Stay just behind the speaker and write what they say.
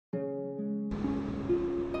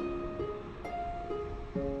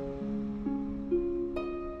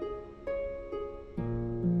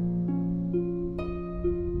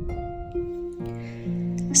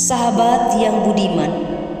Sahabat yang budiman.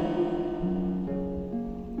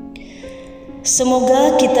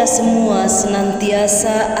 Semoga kita semua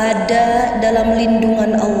senantiasa ada dalam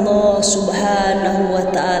lindungan Allah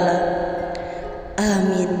SWT.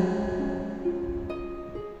 Amin.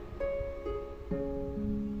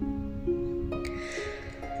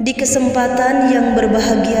 Di kesempatan yang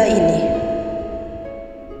berbahagia ini,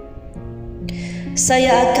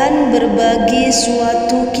 saya akan berbagi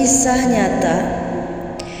suatu kisah nyata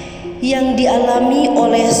yang dialami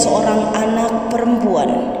oleh seorang anak perempuan,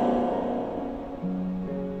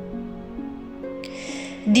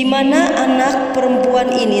 di mana anak perempuan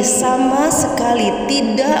ini sama sekali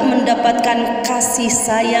tidak mendapatkan kasih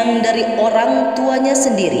sayang dari orang tuanya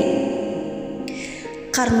sendiri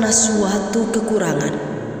karena suatu kekurangan.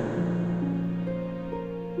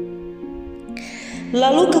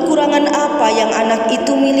 Lalu kekurangan apa yang anak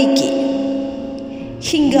itu miliki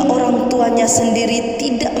hingga orang tuanya sendiri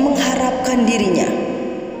tidak mengharapkan dirinya?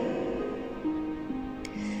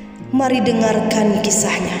 Mari dengarkan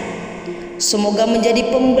kisahnya. Semoga menjadi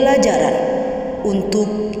pembelajaran untuk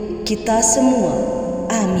kita semua.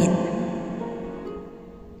 Amin.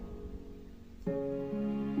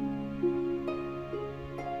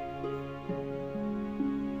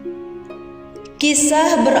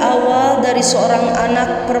 Kisah berawal dari seorang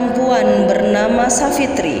anak perempuan bernama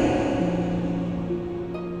Safitri.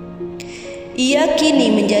 Ia kini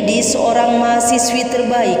menjadi seorang mahasiswi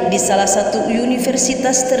terbaik di salah satu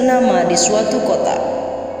universitas ternama di suatu kota.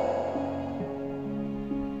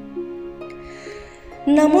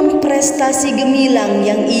 Namun prestasi gemilang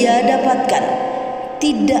yang ia dapatkan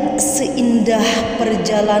tidak seindah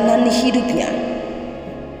perjalanan hidupnya.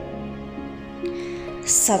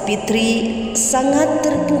 Safitri sangat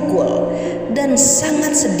terpukul dan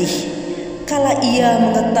sangat sedih kala ia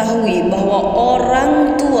mengetahui bahwa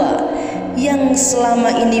orang tua yang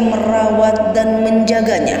selama ini merawat dan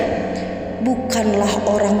menjaganya bukanlah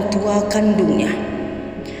orang tua kandungnya,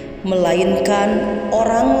 melainkan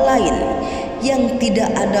orang lain yang tidak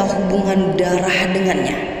ada hubungan darah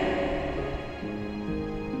dengannya.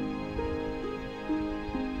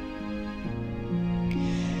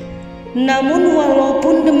 Namun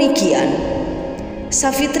walaupun demikian,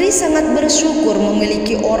 Safitri sangat bersyukur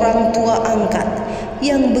memiliki orang tua angkat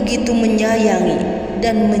yang begitu menyayangi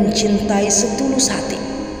dan mencintai setulus hati,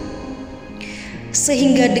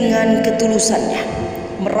 sehingga dengan ketulusannya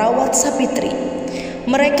merawat Safitri,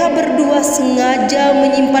 mereka berdua sengaja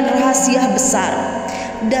menyimpan rahasia besar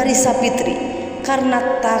dari Safitri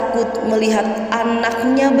karena takut melihat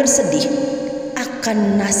anaknya bersedih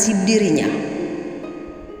akan nasib dirinya.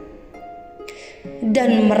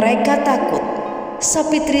 Dan mereka takut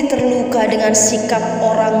Safitri terluka dengan sikap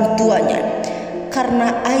orang tuanya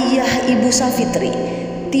karena ayah ibu Safitri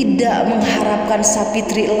tidak mengharapkan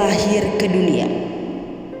Safitri lahir ke dunia.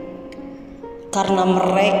 Karena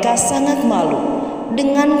mereka sangat malu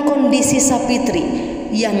dengan kondisi Safitri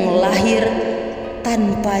yang lahir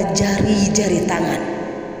tanpa jari-jari tangan.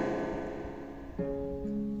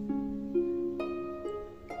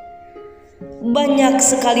 Banyak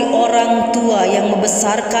sekali orang tua yang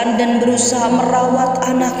membesarkan dan berusaha merawat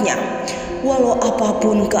anaknya walau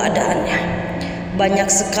apapun keadaannya. Banyak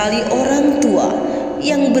sekali orang tua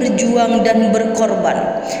yang berjuang dan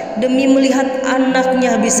berkorban demi melihat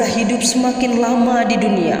anaknya bisa hidup semakin lama di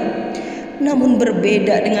dunia. Namun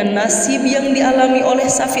berbeda dengan nasib yang dialami oleh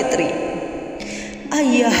Safitri.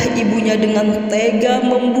 Ayah ibunya dengan tega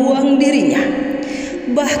membuang dirinya.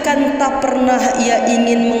 Bahkan tak pernah ia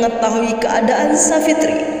ingin mengetahui keadaan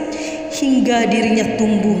Safitri hingga dirinya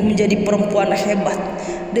tumbuh menjadi perempuan hebat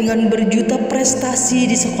dengan berjuta prestasi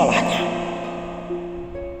di sekolahnya.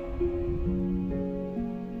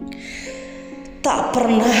 Tak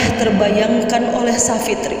pernah terbayangkan oleh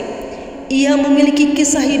Safitri ia memiliki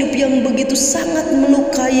kisah hidup yang begitu sangat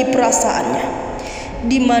melukai perasaannya,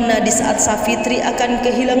 di mana di saat Safitri akan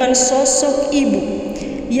kehilangan sosok ibu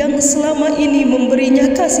yang selama ini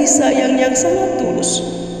memberinya kasih sayang yang sangat tulus,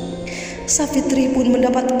 Safitri pun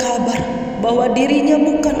mendapat kabar bahwa dirinya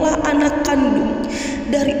bukanlah anak kandung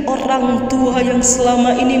dari orang tua yang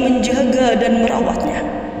selama ini menjaga dan merawatnya.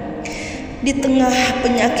 Di tengah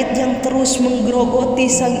penyakit yang terus menggerogoti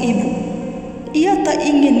sang ibu, ia tak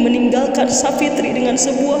ingin meninggalkan Safitri dengan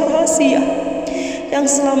sebuah rahasia yang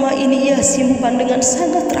selama ini ia simpan dengan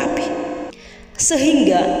sangat rapi.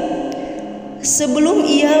 Sehingga sebelum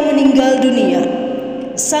ia meninggal dunia,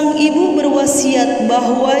 sang ibu berwasiat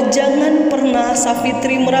bahwa jangan pernah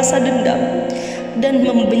Safitri merasa dendam dan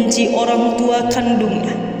membenci orang tua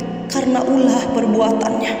kandungnya karena ulah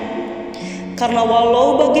perbuatannya. Karena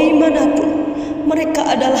walau bagaimanapun mereka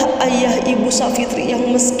adalah ayah ibu Safitri yang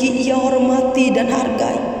meski ia hormati dan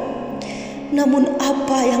hargai. Namun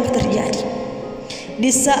apa yang terjadi? Di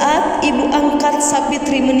saat ibu angkat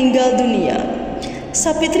Safitri meninggal dunia,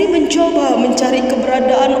 Safitri mencoba mencari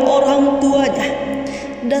keberadaan orang tuanya,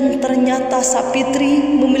 dan ternyata Safitri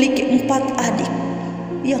memiliki 4 adik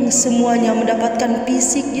yang semuanya mendapatkan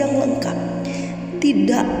fisik yang lengkap,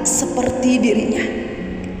 tidak seperti dirinya,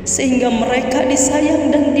 sehingga mereka disayang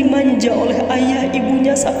dan dimanja oleh ayah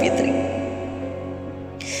ibunya Safitri.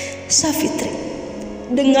 Safitri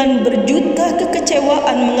dengan berjuta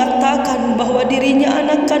kekecewaan mengatakan bahwa dirinya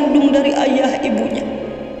anak kandung dari ayah ibunya.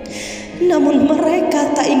 Namun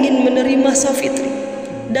mereka tak ingin menerima Safitri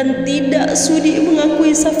dan tidak sudi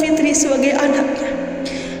mengakui Safitri sebagai anaknya.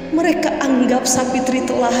 Mereka anggap Safitri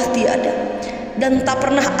telah tiada dan tak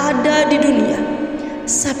pernah ada di dunia.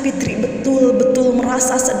 Safitri betul-betul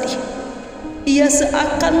merasa sedih. Ia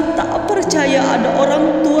seakan tak percaya ada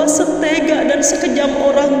orang tua setega dan sekejam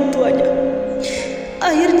orang tuanya.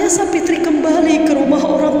 Akhirnya Safitri kembali ke rumah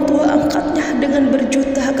orang tua angkatnya dengan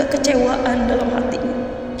berjuta kekecewaan dalam hatinya.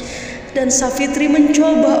 Dan Safitri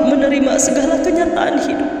mencoba menerima segala kenyataan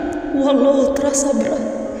hidup, walau terasa berat,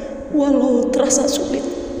 walau terasa sulit.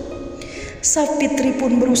 Safitri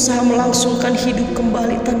pun berusaha melangsungkan hidup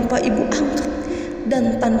kembali tanpa ibu angkat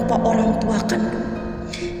dan tanpa orang tua kandung.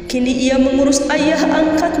 Kini ia mengurus ayah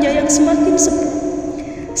angkatnya yang semakin sepuh.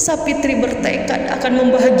 Safitri bertekad akan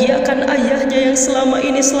membahagiakan ayahnya yang selama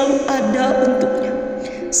ini selalu ada untuknya,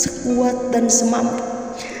 sekuat dan semampu.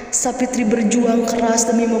 Safitri berjuang keras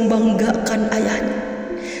demi membanggakan ayahnya.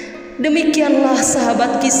 Demikianlah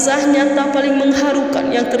sahabat, kisah nyata paling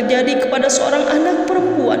mengharukan yang terjadi kepada seorang anak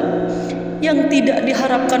perempuan yang tidak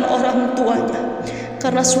diharapkan orang tuanya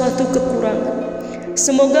karena suatu kekurangan.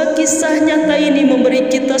 Semoga kisah nyata ini memberi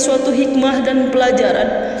kita suatu hikmah dan pelajaran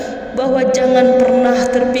bahwa jangan pernah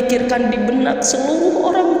terpikirkan di benak seluruh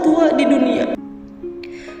orang tua di dunia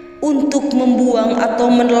untuk membuang atau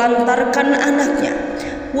menelantarkan anaknya,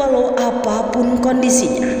 walau apapun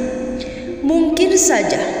kondisinya. Mungkin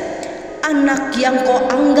saja anak yang kau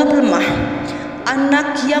anggap lemah,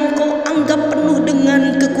 anak yang kau anggap penuh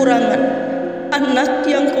dengan kekurangan, anak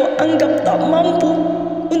yang kau anggap tak mampu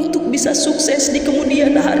untuk bisa sukses di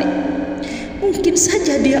kemudian hari, mungkin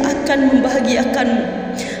saja dia akan membahagiakanmu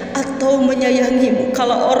atau menyayangimu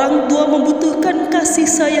kalau orang tua membutuhkan kasih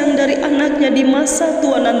sayang dari anaknya di masa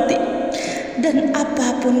tua nanti. Dan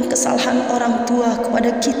apapun kesalahan orang tua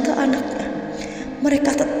kepada kita anaknya,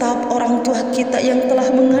 mereka tetap orang tua kita yang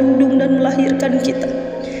telah mengandung dan melahirkan kita.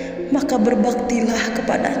 Maka berbaktilah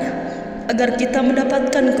kepadanya agar kita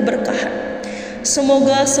mendapatkan keberkahan.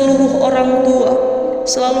 Semoga seluruh orang tua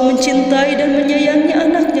selalu mencintai dan menyayangi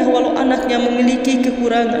anaknya walau anaknya memiliki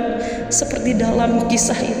kekurangan seperti dalam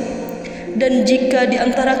kisah ini. Dan jika di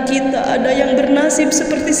antara kita ada yang bernasib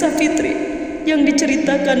seperti Safitri yang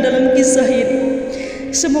diceritakan dalam kisah ini,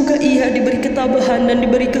 semoga ia diberi ketabahan dan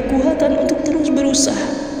diberi kekuatan untuk terus berusaha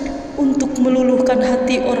untuk meluluhkan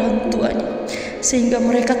hati orang tuanya, sehingga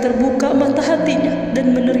mereka terbuka mata hatinya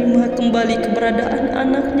dan menerima kembali keberadaan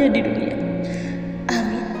anaknya di dunia.